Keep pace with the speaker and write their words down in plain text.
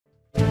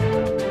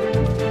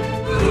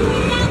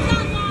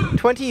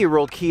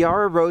20-year-old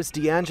Chiara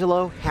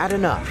D'Angelo had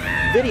enough.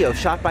 Video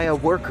shot by a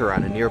worker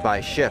on a nearby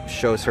ship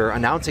shows her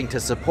announcing to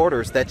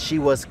supporters that she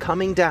was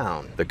coming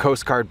down. The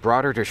Coast Guard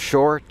brought her to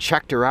shore,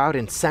 checked her out,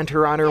 and sent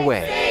her on her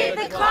way. Save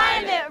the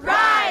climate,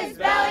 rise,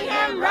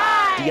 Bellingham,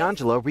 rise!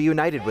 D'Angelo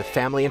reunited with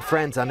family and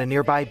friends on a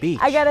nearby beach.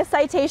 I got a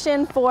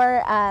citation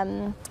for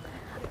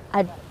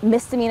a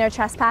misdemeanor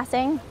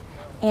trespassing.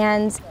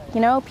 And, you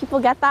know, people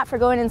get that for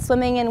going and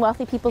swimming in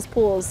wealthy people's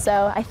pools,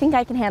 so I think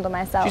I can handle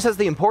myself. She says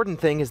the important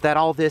thing is that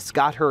all this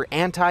got her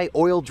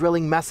anti-oil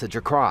drilling message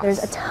across.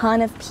 There's a ton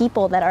of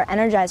people that are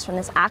energized from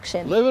this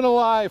action. Living a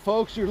lie,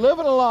 folks, you're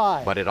living a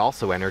lie. But it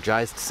also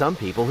energized some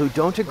people who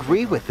don't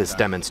agree with this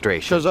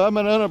demonstration. Because I'm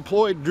an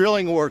unemployed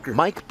drilling worker.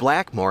 Mike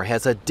Blackmore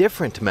has a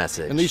different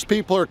message. And these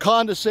people are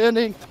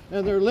condescending,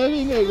 and they're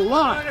living a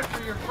lie.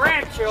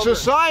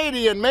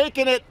 Society and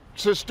making it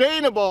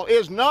sustainable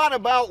is not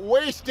about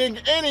wasting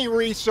any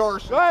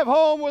resource. Drive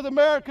home with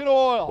American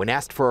oil. When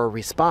asked for a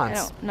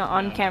response, No,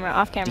 on camera,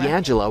 off camera.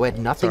 D'Angelo had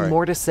nothing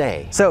more to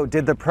say. So,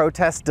 did the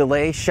protest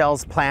delay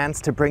Shell's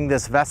plans to bring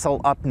this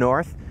vessel up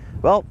north?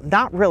 Well,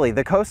 not really.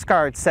 The Coast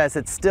Guard says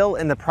it's still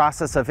in the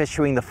process of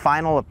issuing the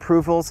final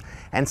approvals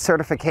and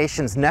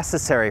certifications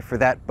necessary for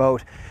that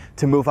boat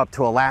to move up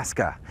to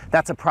Alaska.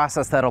 That's a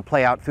process that'll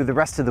play out through the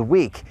rest of the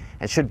week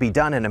and should be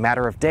done in a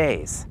matter of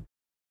days.